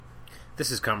This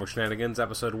is Comic Shenanigans,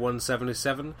 episode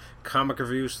 177, comic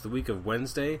reviews for the week of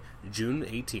Wednesday, June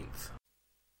 18th.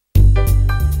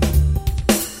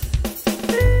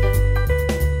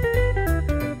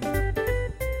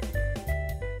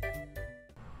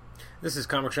 This is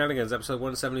Comic Shenanigans, episode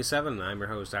 177. I'm your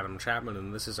host, Adam Chapman,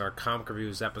 and this is our comic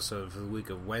reviews episode for the week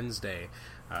of Wednesday,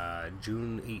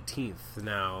 June 18th.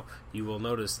 Now, you will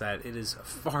notice that it is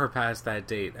far past that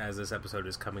date as this episode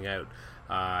is coming out.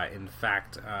 In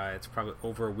fact, it's probably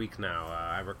over a week now.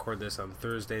 I record this on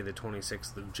Thursday, the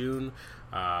 26th of June,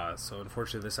 so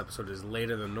unfortunately this episode is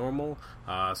later than normal.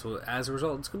 So as a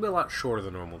result, it's going to be a lot shorter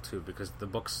than normal, too, because the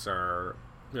books are,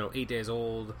 8 days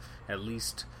old, at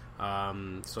least. So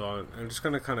I'm just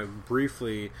going to kind of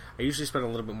briefly, I usually spend a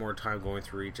little bit more time going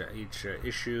through each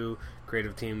issue,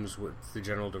 creative teams with the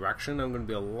general direction. I'm going to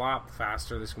be a lot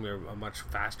faster. This is going to be a much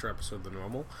faster episode than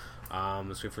normal.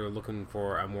 So if you're looking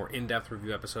for a more in-depth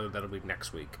review episode, that'll be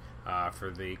next week for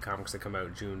the comics that come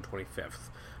out June 25th.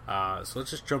 So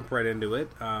let's just jump right into it.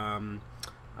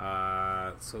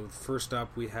 So first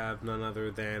up, we have none other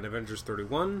than Avengers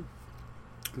 31.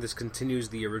 This continues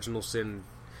the Original Sin,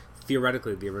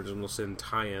 theoretically the Original Sin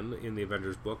tie-in in the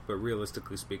Avengers book, but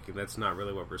realistically speaking, that's not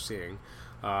really what we're seeing.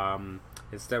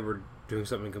 Instead, we're doing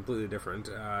something completely different.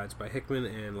 It's by Hickman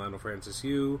and Lionel Francis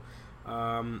Yu.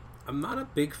 I'm not a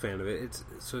big fan of it.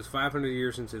 It's 500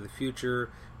 years into the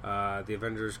future. The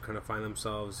Avengers kind of find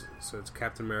themselves, so it's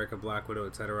Captain America, Black Widow,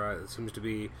 etc. It seems to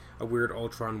be a weird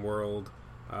Ultron world.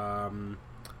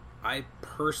 I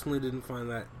personally didn't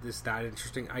find that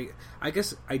interesting. I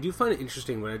guess I do find it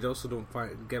interesting, but I also don't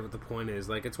get what the point is.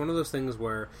 Like, it's one of those things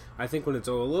where I think when it's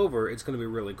all over, it's going to be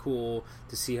really cool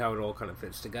to see how it all kind of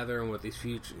fits together and what these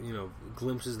future,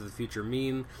 glimpses of the future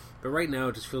mean. But right now,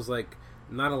 it just feels like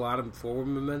not a lot of forward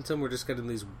momentum. We're just getting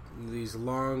these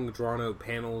long, drawn-out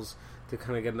panels to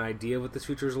kind of get an idea of what this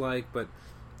future is like, but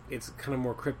it's kind of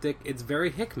more cryptic. It's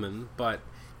very Hickman, but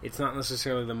it's not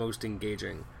necessarily the most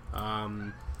engaging.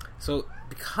 So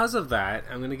because of that,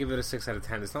 I'm going to give it a 6 out of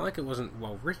 10. It's not like it wasn't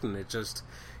well written. It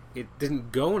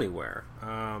didn't go anywhere.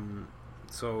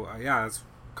 That's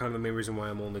kind of the main reason why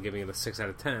I'm only giving it a 6 out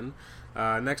of 10.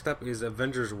 Next up is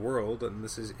Avengers World, and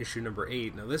this is issue number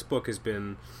 8. Now, this book has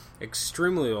been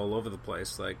extremely all over the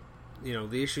place. Like,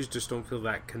 the issues just don't feel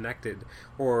that connected.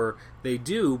 Or they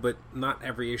do, but not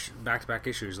every issue, back-to-back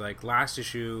issues. Like, last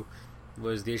issue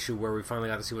was the issue where we finally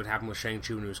got to see what happened with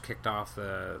Shang-Chi when he was kicked off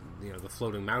the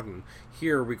floating mountain.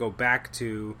 Here we go back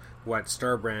to what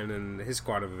Starbrand and his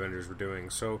squad of Avengers were doing.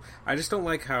 So I just don't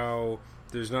like how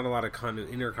there's not a lot of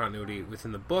inner continuity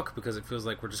within the book, because it feels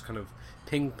like we're just kind of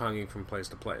ping-ponging from place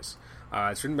to place.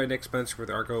 It's written by Nick Spencer with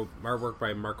artwork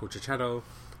by Marco Cicchetto.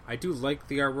 I do like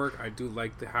the artwork. I do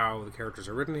like how the characters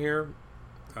are written here,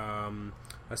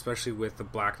 especially with the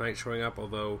Black Knight showing up,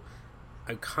 although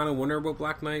I kind of wonder about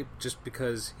Black Knight, just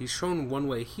because he's shown one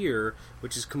way here,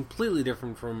 which is completely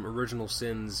different from Original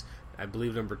Sins, I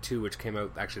believe number 2, which came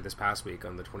out actually this past week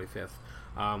on the 25th.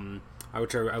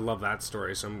 I love that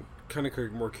story, so I'm kind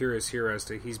of more curious here as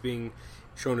to he's being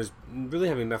shown as really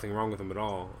having nothing wrong with him at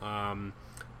all.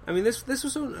 This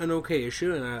was an okay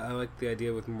issue, and I like the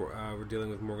idea with we're dealing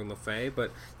with Morgan Le Fay,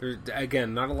 but there's,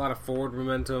 again, not a lot of forward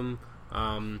momentum.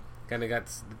 Kind of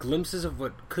got glimpses of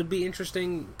what could be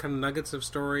interesting, kind of nuggets of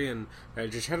story, and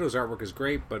Gicchetto's artwork is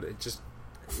great, but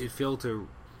it failed to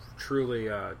truly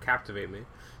captivate me.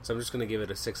 So I'm just going to give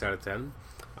it a 6 out of 10.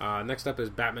 Next up is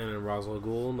Batman and Ra's al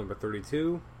Ghul, number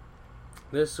 32.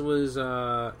 This was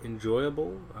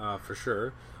enjoyable, for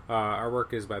sure.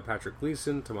 Artwork is by Patrick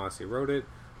Gleason. Tomasi wrote it.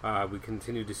 We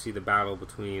continue to see the battle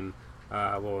between,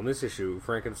 in this issue,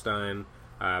 Frankenstein,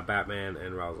 Batman,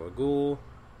 and Ra's al Ghul.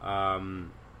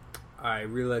 I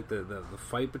really like the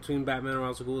fight between Batman and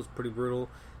Ra's al Ghul. Is pretty brutal.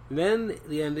 And then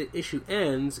the issue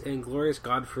ends, and Glorious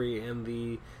Godfrey and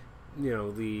the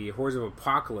Hordes of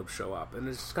Apocalypse show up, and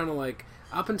it's just kind of like,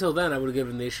 up until then I would have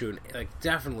given the issue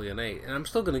definitely an 8, and I'm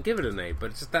still going to give it an 8.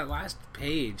 But it's just that last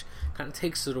page kind of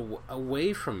takes it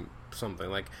away from something.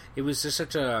 Like, it was just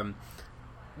such a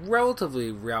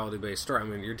relatively reality-based story. I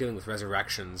mean, you're dealing with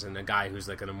resurrections and a guy who's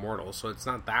like an immortal, so it's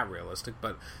not that realistic,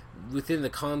 but within the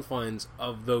confines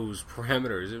of those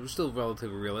parameters, it was still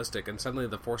relatively realistic, and suddenly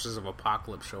the forces of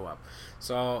Apocalypse show up.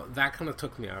 So that kind of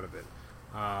took me out of it.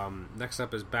 Next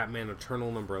up is Batman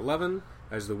Eternal number 11,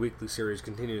 as the weekly series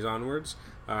continues onwards.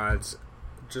 It's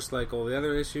just like all the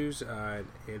other issues.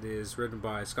 It is written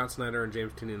by Scott Snyder and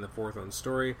James Tynion IV on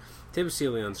story, Tim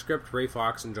Seeley on script, Ray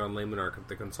Fox and John Layman are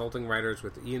the consulting writers,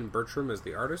 with Ian Bertram as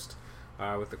the artist,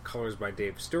 with the colors by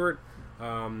Dave Stewart.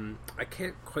 I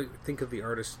can't quite think of the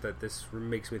artist that this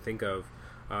makes me think of.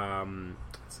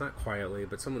 It's not Quietly,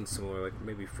 but someone similar, like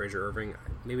maybe Fraser Irving.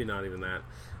 Maybe not even that.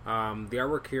 The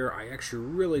artwork here, I actually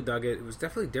really dug it. It was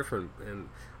definitely different in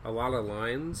a lot of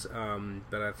lines,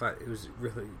 but I thought it was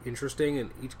really interesting,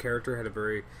 and each character had a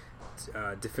very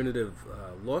definitive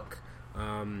look.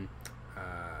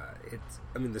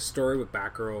 The story with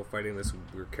Batgirl fighting this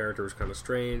weird character was kind of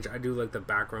strange. I do like the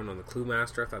background on the Clue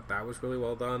Master. I thought that was really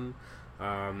well done.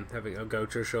 Having a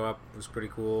Gaucho show up was pretty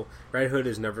cool. Red Hood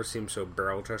has never seemed so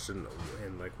barrel-chested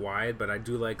and like wide, but I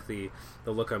do like the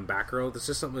look on Batgirl. There's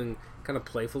just something kind of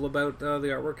playful about the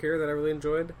artwork here that I really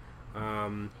enjoyed.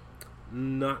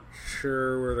 Not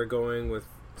sure where they're going with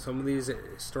some of these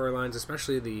storylines,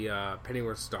 especially the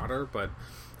Pennyworth's daughter, but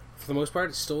for the most part,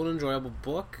 it's still an enjoyable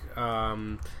book.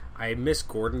 I miss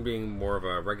Gordon being more of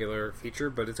a regular feature,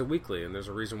 but it's a weekly, and there's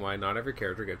a reason why not every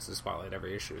character gets the spotlight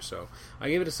every issue. So I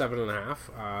gave it a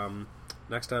 7.5.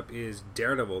 Next up is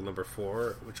Daredevil number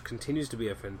 4, which continues to be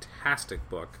a fantastic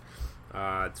book.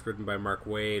 It's written by Mark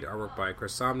Waid, artwork by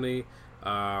Chris Samnee.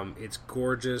 It's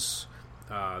gorgeous.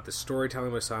 The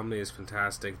storytelling by Samnee is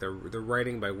fantastic. The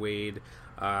writing by Waid,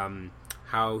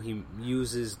 how he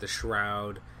uses the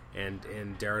Shroud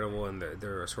and Daredevil and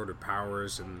their assorted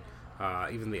powers, and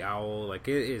even the owl, like,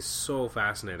 it is so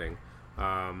fascinating.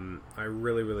 I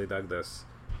really, really dug this,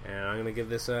 and I'm gonna give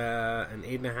this an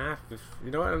 8.5.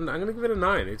 You know what? I'm gonna give it a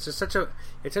 9. It's just such a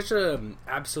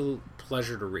absolute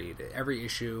pleasure to read. Every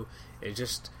issue, it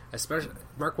just, especially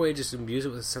Mark Waid just imbues it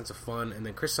with a sense of fun, and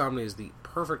then Chris Samnee is the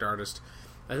perfect artist.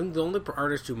 I think the only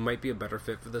artist who might be a better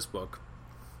fit for this book,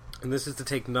 and this is to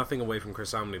take nothing away from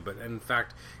Chris Samnee, but in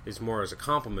fact is more as a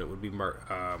compliment, would be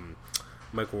Michael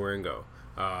Wieringo.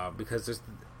 Because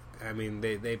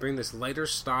they bring this lighter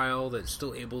style that's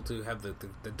still able to have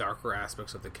the darker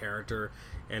aspects of the character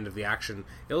and of the action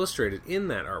illustrated in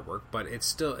that artwork, but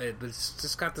it's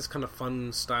just got this kind of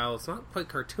fun style. It's not quite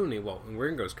cartoony. Well, in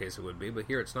Wieringo's case it would be, but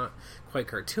here it's not quite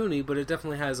cartoony, but it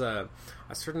definitely has a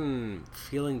certain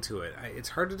feeling to it. It's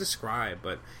hard to describe,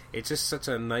 but it's just such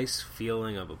a nice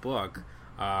feeling of a book,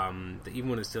 that even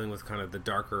when it's dealing with kind of the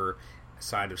darker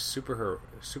side of super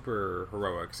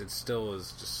heroics, it still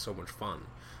is just so much fun.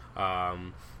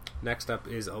 Next up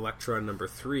is Elektra number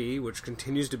 3, which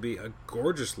continues to be a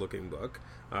gorgeous looking book.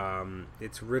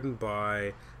 It's written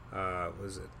by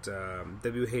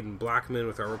W. Hayden Blackman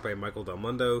with artwork by Michael Del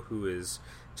Mundo, who is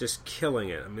just killing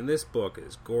it. I mean, this book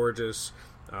is gorgeous.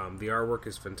 The artwork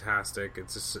is fantastic.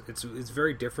 It's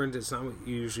very different. It's not what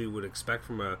you usually would expect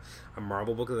from a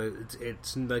Marvel book.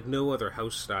 It's like no other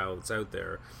house style that's out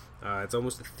there. It's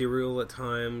almost ethereal at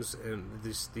times, and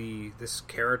this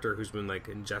character who's been like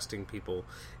ingesting people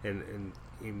and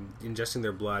ingesting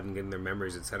their blood and getting their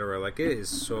memories, etc. Like, it is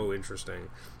so interesting.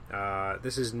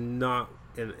 This is not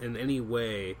in any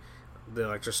way the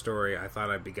Elektra story I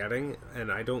thought I'd be getting,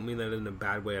 and I don't mean that in a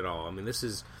bad way at all. I mean,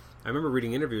 I remember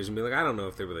reading interviews and being like, I don't know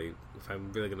if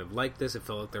I'm really going to like this. It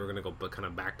felt like they were going to go kind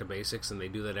of back to basics, and they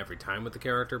do that every time with the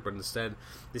character, but instead,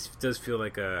 this does feel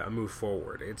like a move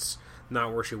forward. It's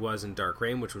not where she was in Dark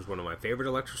Reign, which was one of my favorite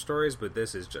Elektra stories, but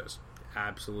this is just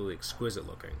absolutely exquisite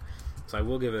looking. So I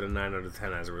will give it a 9 out of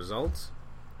 10 as a result.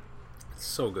 It's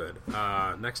so good.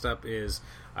 Next up is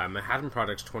Manhattan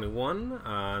Project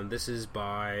 21. This is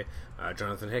by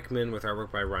Jonathan Hickman with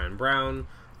artwork by Ryan Brown.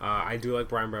 I do like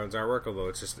Ryan Brown's artwork, although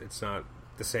it's not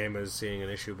the same as seeing an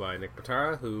issue by Nick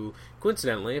Pitara, who,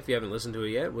 coincidentally, if you haven't listened to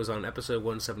it yet, was on episode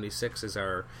 176 is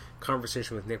our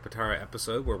conversation with Nick Pitara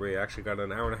episode, where we actually got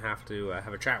an hour and a half to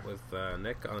have a chat with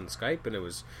Nick on Skype, and it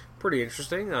was pretty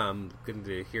interesting. Getting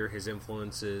to hear his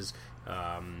influences,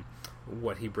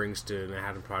 what he brings to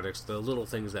Manhattan Projects, the little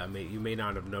things that you may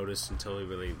not have noticed until he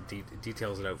really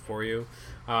details it out for you.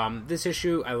 This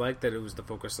issue, I like that it was the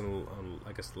focus on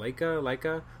I guess,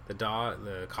 Laika, the dog,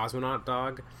 the cosmonaut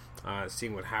dog,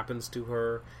 seeing what happens to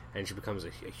her, and she becomes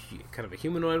kind of a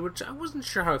humanoid, which I wasn't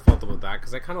sure how I felt about that,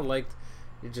 because I kind of liked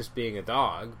it just being a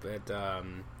dog, but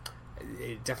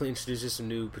it definitely introduces some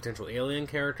new potential alien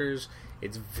characters.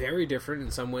 It's very different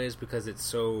in some ways because it's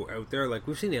so out there. Like,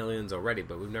 we've seen aliens already,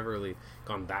 but we've never really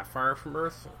gone that far from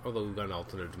Earth, although we've gone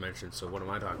alternate dimensions, so what am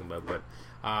I talking about?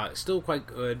 But still quite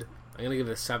good. I'm going to give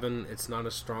it a 7. It's not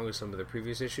as strong as some of the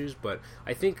previous issues, but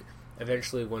I think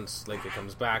eventually once Laika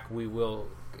comes back, we will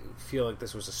feel like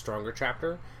this was a stronger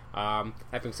chapter.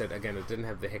 That being said, again, it didn't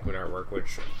have the Hickman artwork,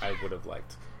 which I would have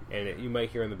liked. And you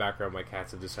might hear in the background my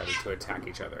cats have decided to attack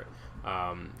each other,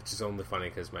 which is only funny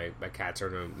because my cats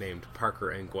are named Parker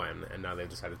and Gwen, and now they've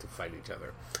decided to fight each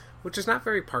other, which is not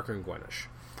very Parker and Gwenish.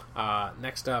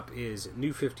 Next up is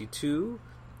New 52,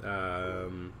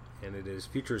 and it is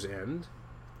Future's End,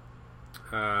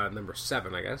 number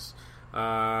 7, I guess.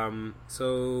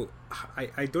 So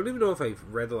I don't even know if I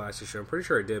read the last issue. I'm pretty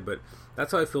sure I did, but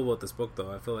that's how I feel about this book,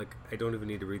 though. I feel like I don't even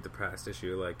need to read the past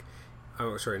issue. Like,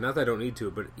 oh, sorry, not that I don't need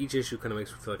to, but each issue kind of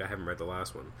makes me feel like I haven't read the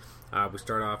last one. We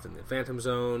start off in the Phantom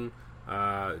Zone,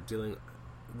 dealing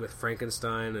with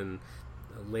Frankenstein and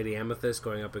Lady Amethyst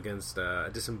going up against a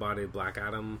disembodied Black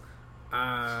Adam.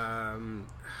 I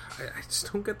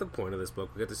just don't get the point of this book.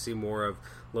 We get to see more of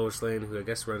Lois Lane, who I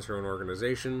guess runs her own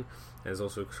organization and is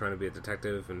also trying to be a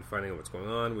detective and finding out what's going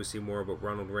on. We see more about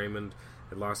Ronald Raymond.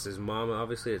 Had lost his mom,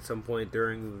 obviously, at some point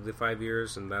during the 5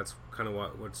 years, and that's kind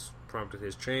of what's prompted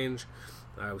his change.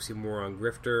 We see more on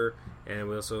Grifter, and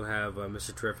we also have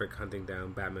Mr. Terrific hunting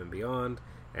down Batman Beyond.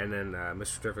 And then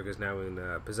Mr. Terrific is now in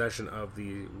possession of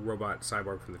the robot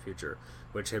cyborg from the future,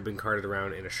 which had been carted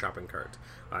around in a shopping cart.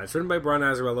 It's written by Brian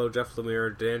Azzarello, Jeff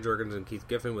Lemire, Dan Jurgens, and Keith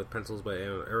Giffen, with pencils by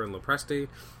Aaron Lopresti.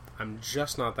 I'm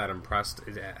just not that impressed.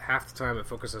 Half the time it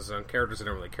focuses on characters I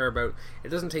don't really care about. It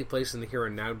doesn't take place in the Here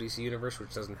and Now DC universe,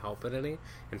 which doesn't help it any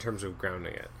in terms of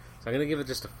grounding it. So I'm going to give it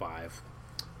just a 5.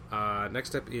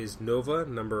 Next up is Nova, what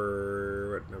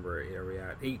number are we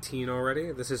at? 18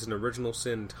 already. This is an Original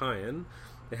Sin tie-in.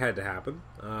 It had to happen.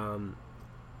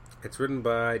 It's written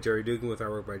by Jerry Dugan with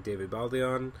artwork by David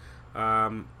Baldeon.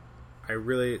 I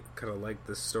really kind of like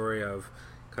this story of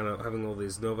kind of having all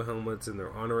these Nova helmets and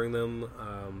they're honoring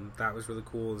them. That was really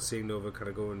cool, and seeing Nova kind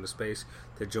of go into space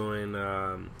to join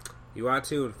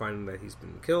Uatu and finding that he's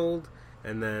been killed,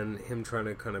 and then him trying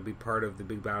to kind of be part of the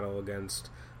big battle against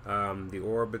the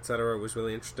Orb, etc. was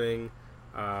really interesting.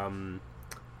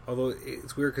 Although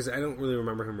it's weird because I don't really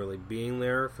remember him really being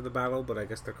there for the battle, but I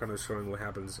guess they're kind of showing what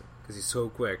happens because he's so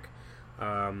quick.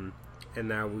 And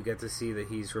now we get to see that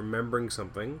he's remembering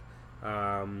something.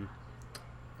 Yeah.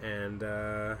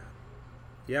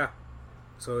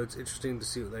 So it's interesting to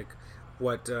see like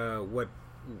what the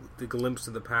glimpse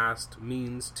of the past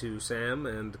means to Sam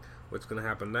and what's going to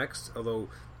happen next. Although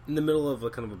in the middle of a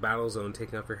kind of a battle zone,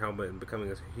 taking off your helmet and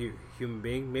becoming a human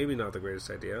being, maybe not the greatest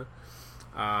idea.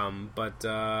 But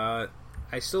I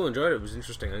still enjoyed it. It was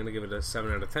interesting. I'm going to give it a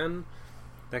 7 out of 10.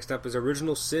 Next up is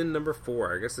Original Sin number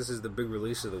 4. I guess this is the big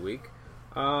release of the week.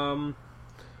 God,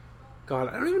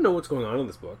 I don't even know what's going on in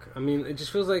this book. I mean, it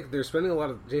just feels like they're spending a lot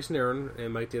of... Jason Aaron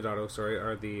and Mike Deodato,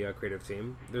 are the creative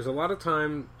team. There's a lot of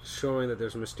time showing that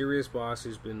there's a mysterious boss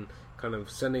who's been kind of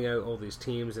sending out all these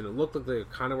teams, and it looked like they're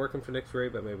kind of working for Nick Fury,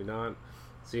 but maybe not.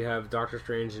 So you have Doctor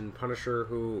Strange and Punisher,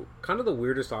 who kind of the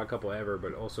weirdest odd couple ever,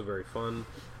 but also very fun.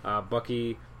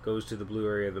 Bucky goes to the blue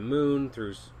area of the moon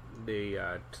through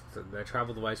the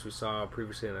travel device we saw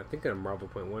previously, and I think in a Marvel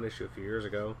Point 1 issue a few years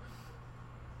ago.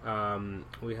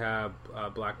 We have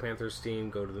Black Panther's team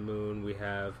go to the moon. We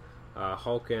have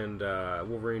Hulk and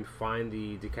Wolverine find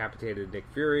the decapitated Nick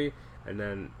Fury, and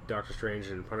then Doctor Strange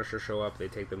and Punisher show up. They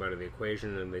take them out of the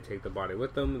equation, and they take the body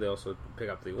with them. They also pick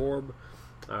up the orb.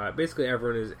 Basically,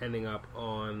 everyone is ending up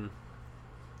on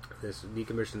this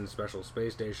decommissioned special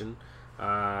space station.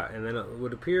 And then it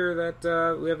would appear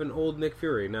that we have an old Nick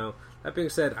Fury. Now, that being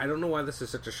said, I don't know why this is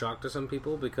such a shock to some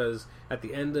people, because at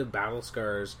the end of Battle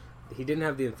Scars, he didn't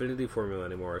have the Infinity Formula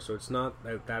anymore, so it's not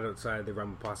that outside the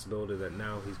realm of possibility that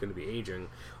now he's going to be aging.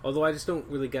 Although I just don't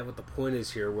really get what the point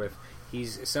is here with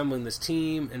he's assembling this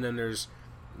team, and then there's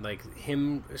like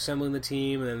him assembling the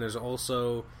team, and then there's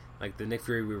also like the Nick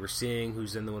Fury we were seeing,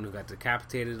 who's then the one who got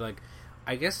decapitated. Like,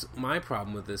 I guess my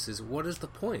problem with this is, what is the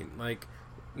point? Like,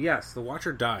 yes, the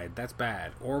Watcher died. That's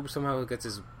bad. Orb somehow gets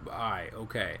his eye.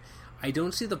 Okay. I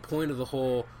don't see the point of the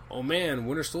whole, oh man,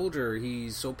 Winter Soldier,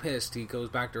 he's so pissed, he goes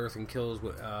back to Earth and kills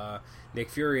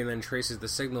Nick Fury and then traces the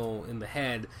signal in the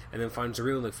head and then finds the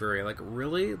real Nick Fury. Like,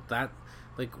 really?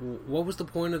 Like, what was the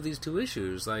point of these two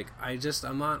issues? Like,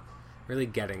 I'm not really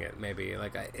getting it, maybe.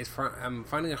 Like, I'm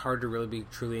finding it hard to really be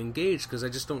truly engaged because I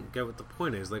just don't get what the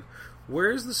point is. Like,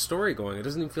 where's the story going? It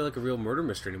doesn't even feel like a real murder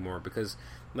mystery anymore because,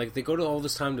 like, they go to all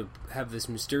this time to have this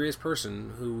mysterious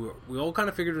person who we all kind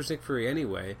of figured was Nick Fury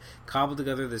anyway, cobble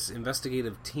together this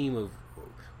investigative team of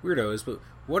weirdos, but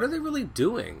what are they really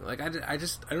doing? Like, I don't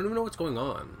even know what's going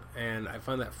on, and I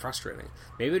find that frustrating.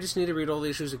 Maybe I just need to read all the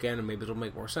issues again, and maybe it'll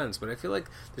make more sense, but I feel like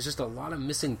there's just a lot of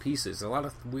missing pieces, a lot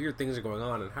of weird things are going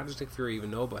on, and how does Nick Fury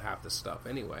even know about half this stuff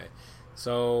anyway?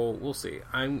 So, we'll see.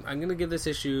 I'm going to give this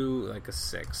issue, like, a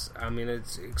 6. I mean,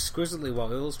 it's exquisitely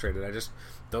well illustrated. I just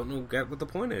don't get what the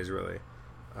point is, really.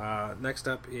 Next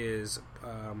up is,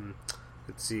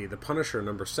 let's see, The Punisher,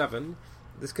 number 7.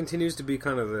 This continues to be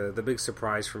kind of the big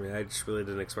surprise for me. I just really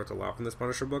didn't expect a lot from this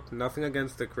Punisher book. Nothing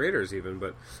against the creators, even,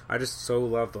 but I just so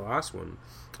love the last one.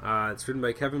 It's written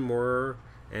by Kevin Moore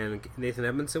and Nathan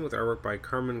Edmondson with artwork by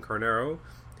Carmen Carnero,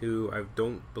 who I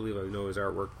don't believe I know his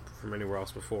artwork from anywhere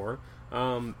else before.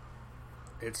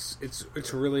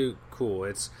 It's really cool.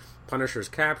 It's Punisher's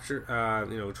captured,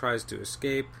 tries to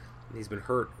escape. He's been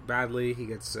hurt badly. He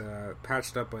gets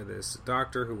patched up by this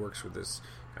doctor who works for this,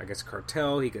 I guess,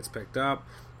 cartel. He gets picked up.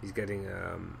 He's getting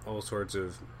all sorts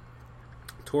of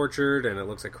tortured, and it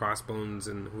looks like Crossbones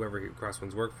and whoever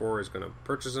Crossbones work for is going to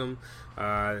purchase him.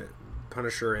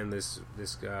 Punisher and this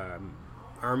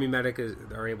army medic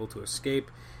are able to escape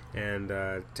and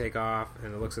take off,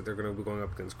 and it looks like they're going to be going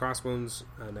up against Crossbones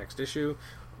next issue.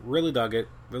 Really dug it.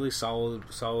 Really solid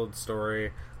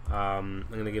story. I'm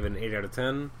going to give it an 8 out of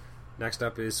 10. Next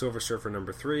up is Silver Surfer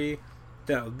number 3.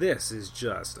 Now, this is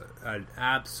just an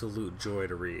absolute joy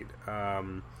to read.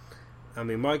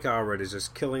 Mike Allred is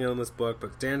just killing it on this book,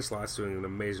 but Dan Slott's doing an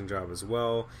amazing job as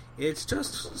well. It's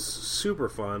just super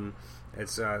fun.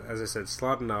 It's, as I said,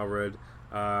 Slott and Allred.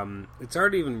 It's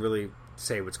hard to even really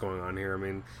say what's going on here. I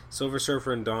mean, Silver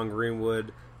Surfer and Dawn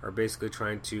Greenwood are basically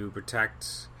trying to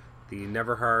protect the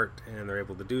Neverheart, and they're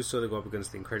able to do so. They go up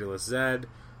against the Incredulous Zed.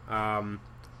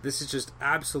 This is just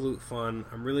absolute fun.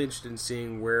 I'm really interested in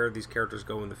seeing where these characters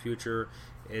go in the future.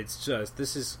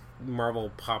 This is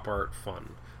Marvel pop art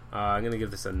fun. I'm going to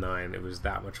give this a 9. It was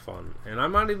that much fun. And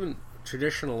I'm not even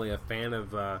traditionally a fan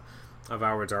of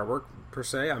Allred's artwork, per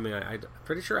se. I mean, I'm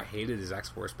pretty sure I hated his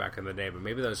X-Force back in the day, but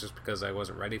maybe that was just because I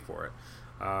wasn't ready for it.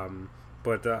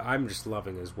 But I'm just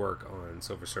loving his work on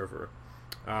Silver Surfer.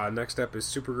 Next up is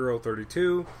Supergirl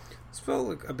 32. This felt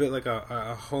like a bit like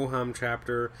a ho-hum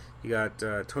chapter. You got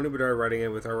Tony Bedard writing it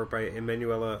with artwork by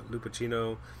Emanuela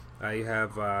Lupacchino. You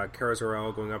have Kara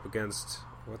Zor-El going up against,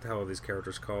 what the hell are these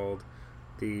characters called?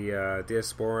 The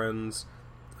Diasporans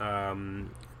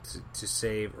to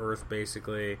save Earth,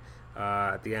 basically.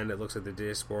 At the end, it looks like the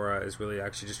Diaspora is really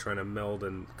actually just trying to meld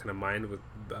and kind of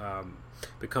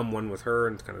become one with her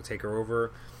and kind of take her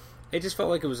over. It just felt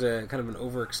like it was a kind of an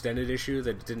overextended issue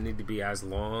that didn't need to be as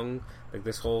long. Like,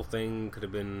 this whole thing could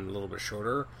have been a little bit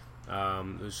shorter.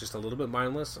 It was just a little bit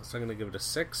mindless, so I'm going to give it a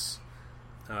 6.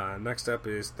 Next up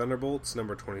is Thunderbolts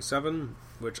number 27,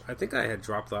 which I think I had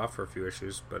dropped off for a few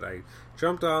issues, but I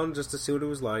jumped on just to see what it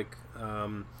was like.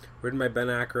 Written by Ben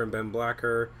Acker and Ben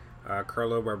Blacker,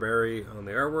 Carlo Barberi on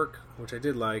the artwork, which I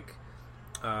did like.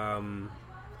 The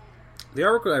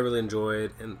artwork I really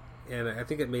enjoyed, and I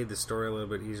think it made the story a little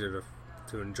bit easier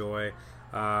to enjoy.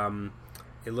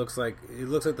 It looks like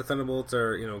the Thunderbolts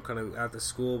are, kind of at the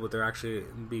school, but they're actually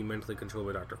being mentally controlled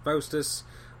by Dr. Faustus.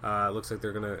 It looks like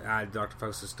they're going to add Dr.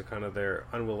 Faustus to kind of their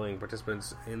unwilling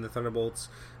participants in the Thunderbolts.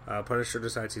 Punisher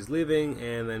decides he's leaving,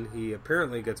 and then he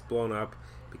apparently gets blown up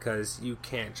because you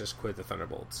can't just quit the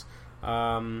Thunderbolts.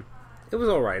 It was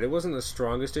alright. It wasn't the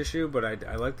strongest issue, but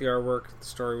I liked the artwork. The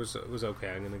story was okay.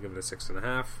 I'm going to give it a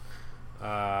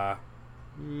 6.5.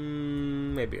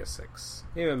 Maybe a 6.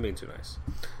 Maybe I'm being too nice.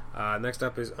 Next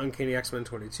up is Uncanny X-Men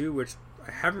 22, which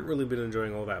I haven't really been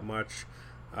enjoying all that much.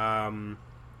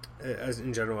 As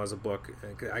in general as a book.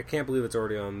 I can't believe it's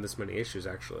already on this many issues,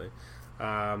 actually.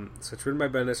 So it's written by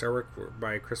Bendis, artwork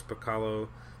by Chris Bacalo.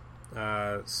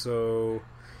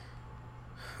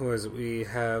 What is it? We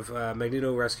have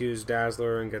Magneto rescues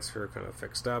Dazzler and gets her kind of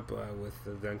fixed up with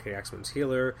the Uncanny X-Men's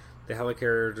healer. The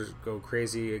Helicarriers go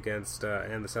crazy against,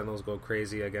 and the Sentinels go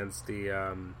crazy against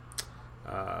the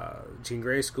Jean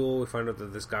Grey school. We find out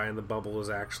that this guy in the bubble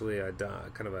is actually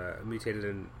kind of a mutated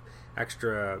and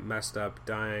extra messed up,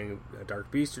 dying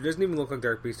Dark Beast, who doesn't even look like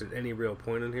Dark Beast at any real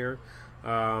point in here.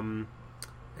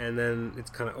 And then it's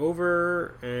kind of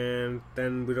over, and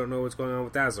then we don't know what's going on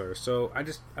with Dazzler. So I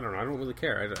don't know. I don't really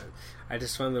care. I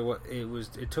just found that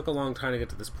it took a long time to get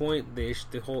to this point. The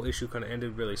whole issue kind of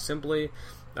ended really simply.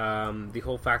 The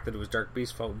whole fact that it was Dark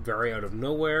Beast felt very out of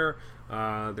nowhere.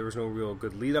 There was no real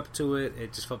good lead up to it.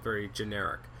 It just felt very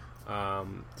generic.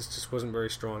 This just wasn't a very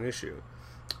strong issue.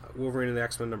 Wolverine and the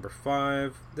X-Men number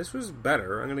 5. This was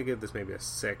better. I'm going to give this maybe a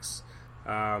 6.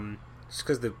 Just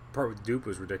because the part with Dupe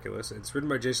was ridiculous. It's written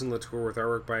by Jason Latour with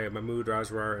artwork by Mahmoud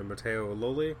Razrar and Matteo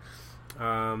Loli.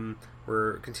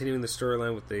 We're continuing the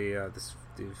storyline with the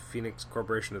Phoenix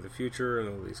Corporation of the Future and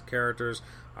all these characters.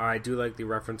 I do like the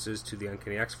references to the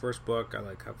Uncanny X-Force book. I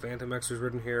like how Phantom X was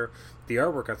written here. The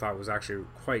artwork I thought was actually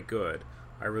quite good.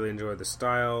 I really enjoyed the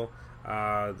style.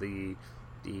 The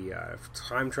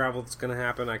time travel that's going to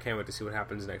happen. I can't wait to see what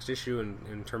happens next issue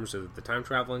in terms of the time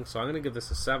traveling. So I'm going to give this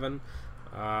a 7.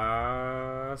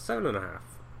 7.5.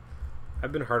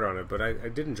 I've been hard on it, but I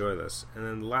did enjoy this. And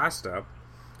then last up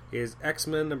is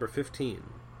X-Men number 15.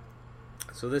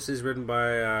 So this is written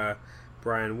by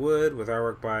Brian Wood with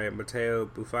artwork by Matteo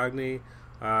Buffagni.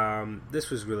 This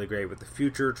was really great with the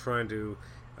Future trying to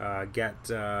get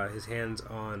his hands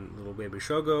on little baby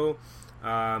Shogo,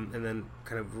 and then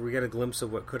kind of we get a glimpse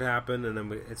of what could happen, and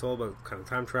then it's all about kind of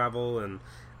time travel, and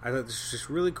I thought this was just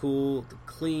really cool,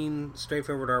 clean,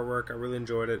 straightforward artwork. I really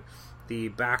enjoyed it. The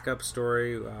backup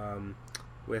story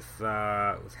with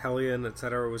Hellion,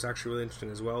 etc., was actually really interesting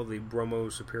as well. The Bromo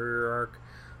Superior arc.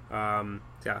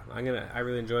 I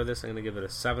really enjoyed this. I'm gonna give it a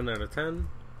 7 out of 10.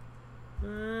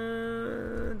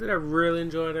 Did I really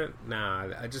enjoy it?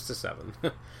 Nah, just a 7.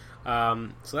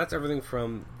 So that's everything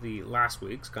from the last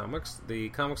week's comics. The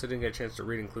comics I didn't get a chance to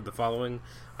read include the following: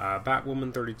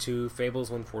 Batwoman 32, Fables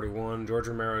 141, George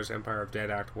Romero's Empire of Dead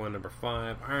Act 1 number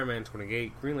 5, Iron Man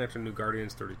 28, Green Lantern New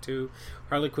Guardians 32,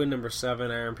 Harley Quinn number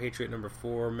 7, Iron Patriot number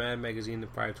 4, Mad Magazine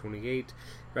 528,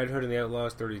 Red Hood and the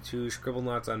Outlaws 32,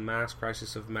 Scribblenauts Unmasked,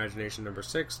 Crisis of Imagination number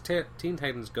 6, Teen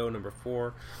Titans Go number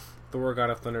 4, Thor God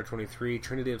of Thunder 23,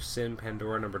 Trinity of Sin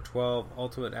Pandora number 12,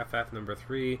 Ultimate FF number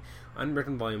 3,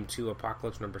 Unwritten Volume 2,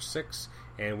 Apocalypse number 6,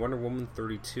 and Wonder Woman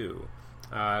 32.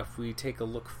 If we take a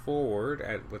look forward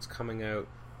at what's coming out,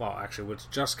 well, actually what's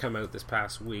just come out this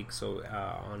past week, so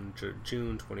on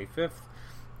June 25th,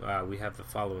 we have the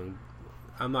following.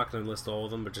 I'm not going to list all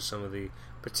of them, but just some of the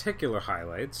particular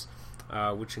highlights,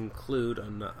 which include,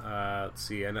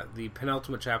 the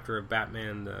penultimate chapter of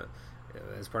Batman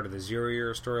as part of the Zero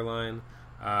Year storyline.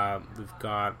 We've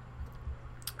got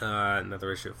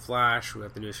another issue of Flash. We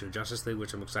have the new issue of Justice League,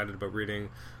 which I'm excited about reading.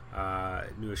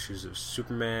 New issues of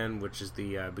Superman, which is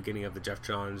the beginning of the Jeff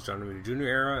Johns, John Romita Jr.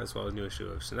 era, as well as new issue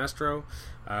of Sinestro.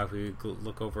 If we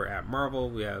look over at Marvel,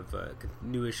 we have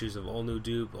new issues of All New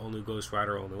Dupe, All New Ghost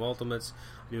Rider, All New Ultimates,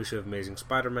 a new issue of Amazing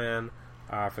Spider-Man.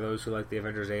 For those who like the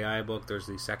Avengers AI book, there's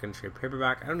the second trade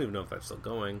paperback. I don't even know if that's still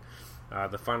going.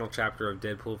 The final chapter of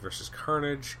Deadpool vs.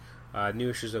 Carnage, new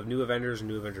issues of New Avengers and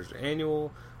New Avengers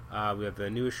Annual. We have the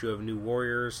new issue of New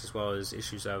Warriors, as well as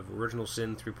issues of Original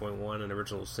Sin 3.1 and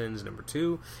Original Sins number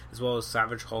 2, as well as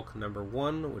Savage Hulk number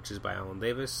 1, which is by Alan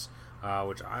Davis,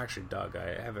 which I actually dug.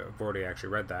 I've already actually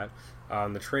read that.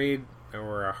 On the trade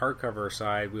or hardcover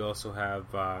side, we also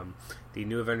have the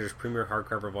New Avengers Premier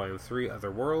Hardcover Volume 3, Other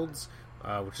Worlds,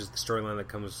 which is the storyline that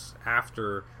comes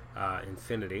after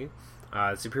Infinity.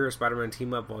 Superior Spider-Man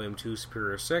Team Up Volume 2,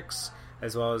 Superior 6,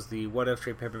 as well as the What If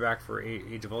trade paperback for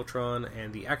Age of Ultron,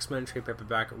 and the X-Men trade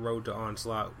paperback Road to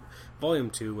Onslaught Volume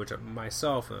 2, which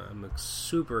myself I'm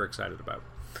super excited about.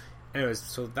 Anyways,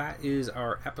 so that is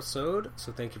our episode.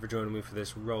 So thank you for joining me for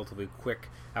this relatively quick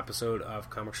episode of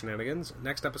Comic Shenanigans.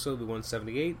 Next episode will be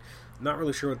 178. Not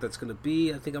really sure what that's going to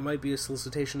be. I think it might be a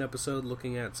solicitation episode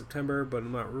looking at September, but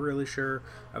I'm not really sure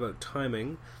about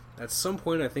timing. At some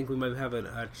point, I think we might have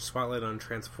a spotlight on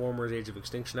Transformers Age of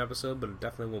Extinction episode, but it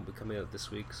definitely won't be coming out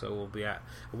this week, so we'll be at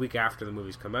a week after the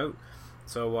movies come out.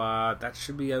 So that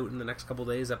should be out in the next couple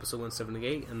days, episode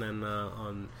 178, and then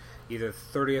on either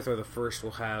 30th or the 1st,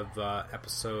 we'll have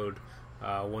episode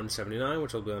 179,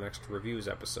 which will be our next reviews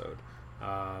episode.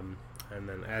 And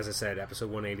then, as I said,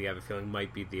 episode 180, I have a feeling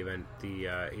might be the event,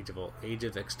 the Age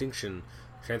of Extinction,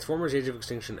 Transformers Age of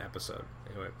Extinction episode.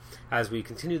 Anyway, as we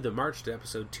continue the march to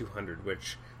episode 200,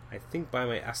 which I think by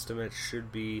my estimate should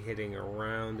be hitting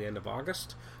around the end of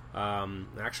August.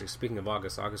 Actually, speaking of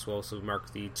August will also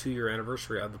mark the 2-year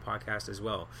anniversary of the podcast as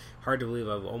well. Hard to believe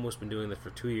I've almost been doing this for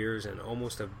 2 years, and not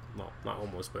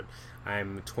almost, but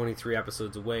I'm 23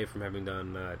 episodes away from having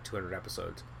done 200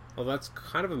 episodes. Well, that's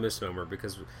kind of a misnomer,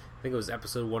 because I think it was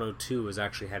episode 102 was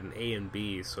actually had an A and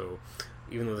B, so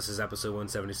even though this is episode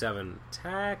 177,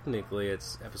 technically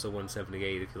it's episode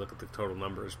 178 if you look at the total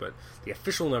numbers, but the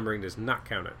official numbering does not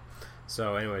count it.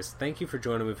 So anyways, thank you for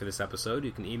joining me for this episode.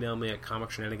 You can email me at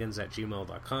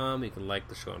comicshenanigans@gmail.com. You can like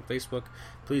the show on Facebook.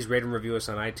 Please rate and review us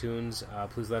on iTunes.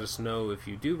 Please let us know if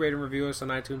you do rate and review us on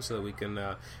iTunes so that we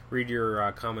can read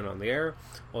your comment on the air.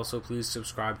 Also, please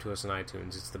subscribe to us on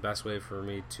iTunes. It's the best way for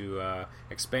me to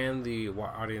expand the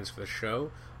audience for the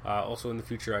show. Also, in the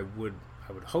future, I would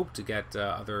hope to get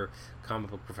other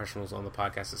comic book professionals on the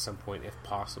podcast at some point if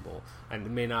possible. And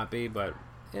it may not be, but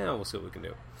yeah, we'll see what we can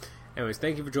do. Anyways,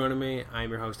 thank you for joining me.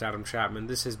 I'm your host, Adam Chapman.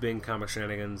 This has been Comic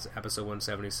Shenanigans, episode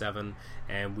 177,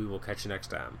 and we will catch you next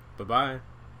time.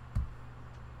 Bye-bye.